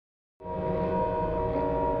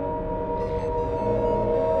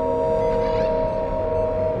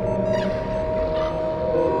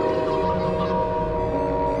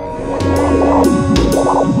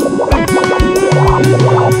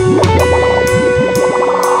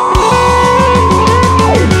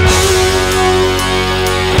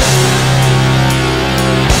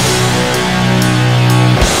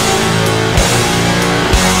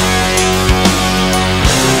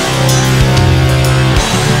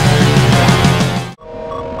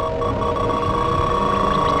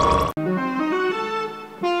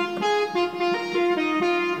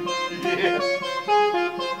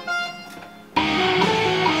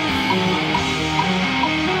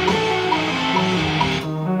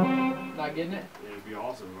getting it? Yeah, it'd be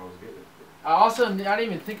awesome if I was getting it. I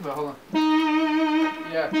didn't even think about it. Hold on.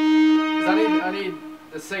 Yeah. Because I need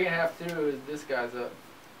the second half through is this guy's up.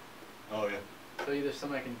 Oh, yeah. So either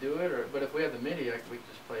somebody can do it, but if we have the MIDI, we can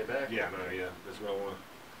just play it back. Yeah, no, yeah. That's what I want.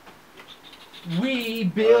 We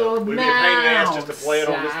build would it be a pain in the ass just to play it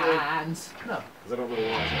on this thing? No. Because I don't really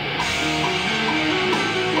want to.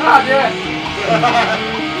 Ah, Dad!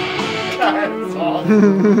 That's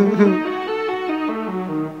awesome.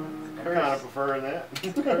 I'm kind of preferring that.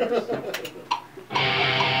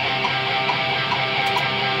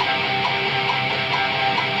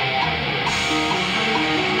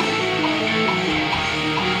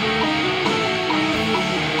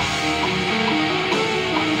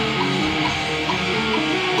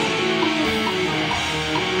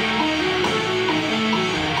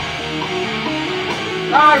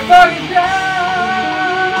 I fucking down!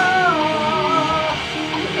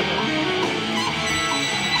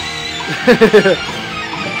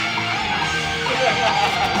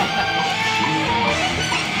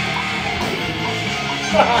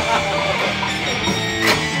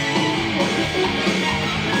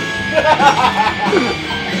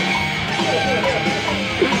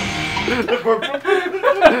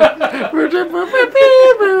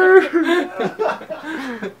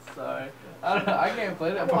 Sorry. I can't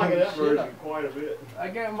play that part. That version quite a bit. I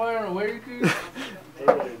can't play on a weird cue. I'm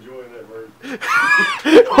really enjoying that version.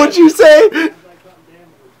 What'd you say?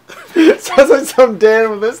 Sounds like some Dan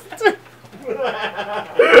would listen to.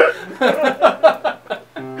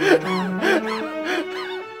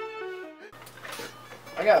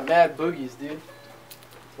 I got mad boogies, dude.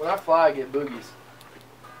 When I fly, I get boogies.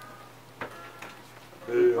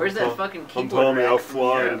 Hey, Where's that fucking I'm keyboard Tommy, I'll rack?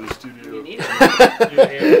 fly to the studio. You need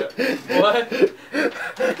it. What?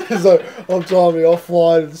 He's like, I'm Tommy, I'll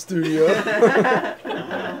fly to the studio.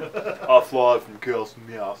 I'll fly from Costa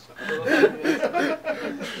Mesa.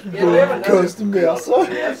 Coast to Mesa.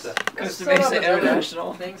 Yes. Costa Mesa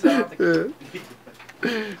International. Things I have to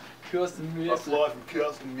Yeah. Costa I'll Mesa. fly from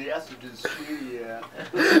Costa Mesa to the studio.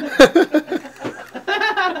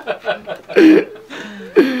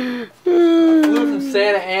 Flew from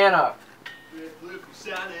Santa Ana. Flew from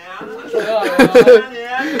Santa Ana. Oh,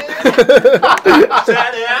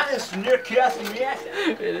 Santa Ana is near Costa Mesa.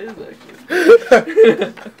 it is actually.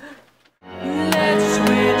 Let's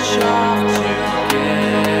switch off together.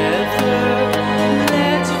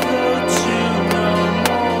 Let's float to no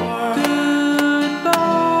more.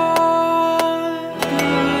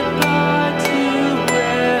 Goodbye, goodbye to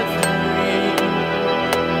everything.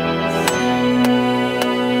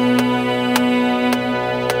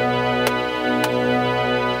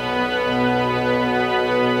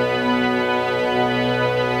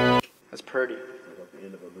 That's pretty. Like the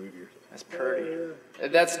end of a movie or something. That's pretty.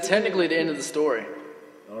 That's technically the end of the story.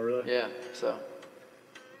 Oh, really? Yeah, so.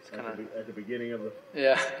 It's kind of. At the beginning of the...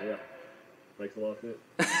 Yeah. Yeah. Makes a lot of sense.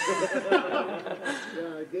 Yeah,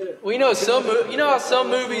 I get it. Well, you know, you know how some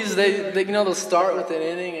movies, they'll start with an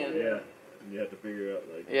ending and. Yeah. And you have to figure out,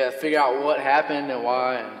 like... Yeah, figure out what happened and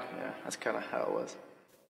why, and yeah, that's kind of how it was.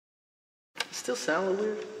 It still sound a little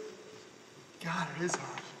weird. God, it is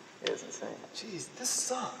hard. It's insane. Jeez, this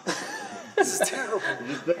sucks. This is terrible.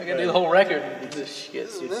 I can do the whole record. This shit.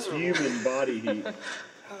 It's human body heat.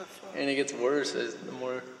 And it gets worse as the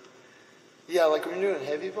more. Yeah, like when you're doing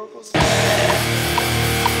heavy vocals.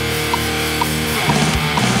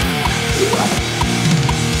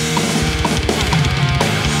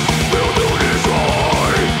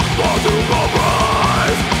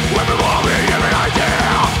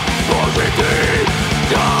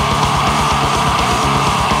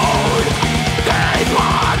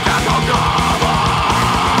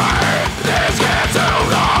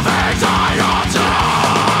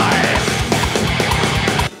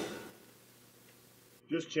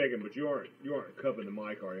 Just checking, but you aren't cupping the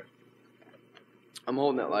mic, are you? I'm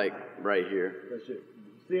holding it like right here. That shit.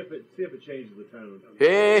 See if it changes the tone.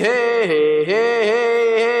 Hey, hey, hey, hey,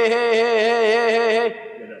 hey, hey, hey, hey, hey, hey.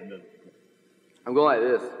 Yeah, that doesn't. I'm going like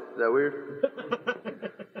this. Is that weird?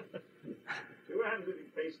 See what happens if you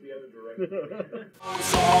face the other direction.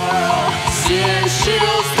 Sends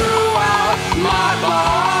chills throughout my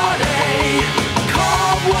body.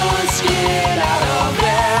 Carve one skin out of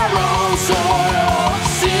their own soil.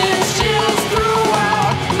 Sends chills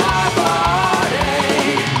throughout my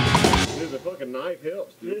body. Dude, the fucking knife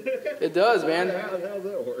helps, dude. It does, man. How the hell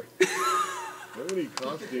does that work? How many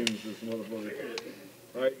costumes this motherfucker?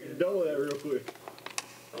 Alright, double that real quick.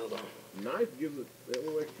 Hold on. Knife gives it a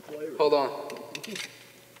little extra flavor. Hold on.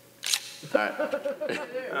 Alright.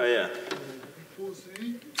 Oh, yeah.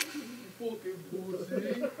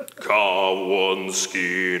 Carve one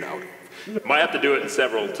skin out of Might have to do it in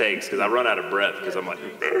several takes because I run out of breath because I'm like,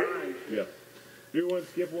 Yeah. You want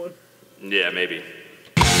to skip one? yeah, maybe.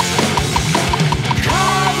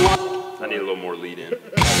 I need a little more lead in.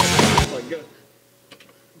 Oh my God.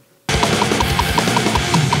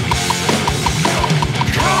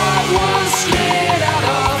 God was scared out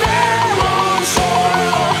of their own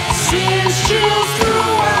soil. Since chills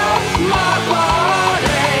throughout my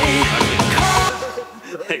body.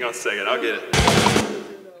 Hang on a second, I'll get it.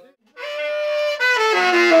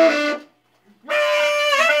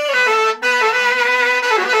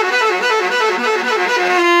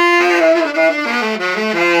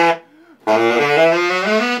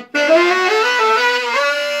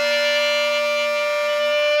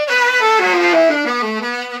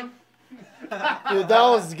 Dude, that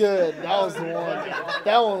was good. That was the one.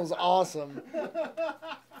 That one was awesome.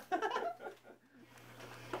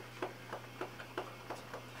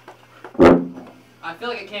 I feel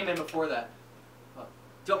like it came in before that. Oh.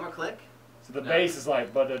 Do you want more click? So the bass is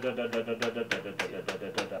like.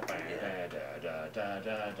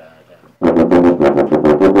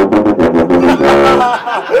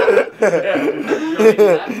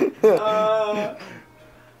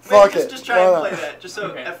 Fuck Wait, it. just try and Why play not? that, just so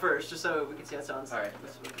Okay. at first, just so we can see how it sounds. All right.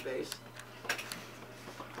 With the bass.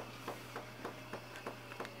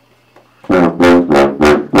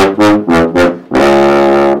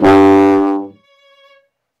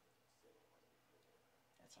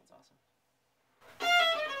 That sounds awesome.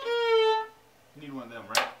 You need one of them,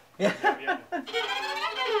 right?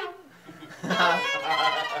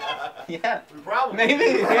 Yeah. We probably. Maybe.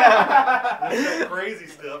 Yeah. That crazy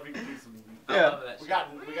stuff. You can do some. Yeah. We got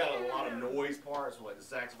a lot of noise parts. Like the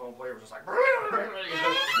saxophone player was just like.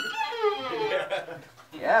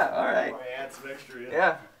 Yeah. All right. Add some extra in.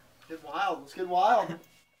 Yeah. Get wild. Let's get wild.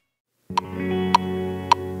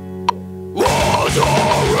 Was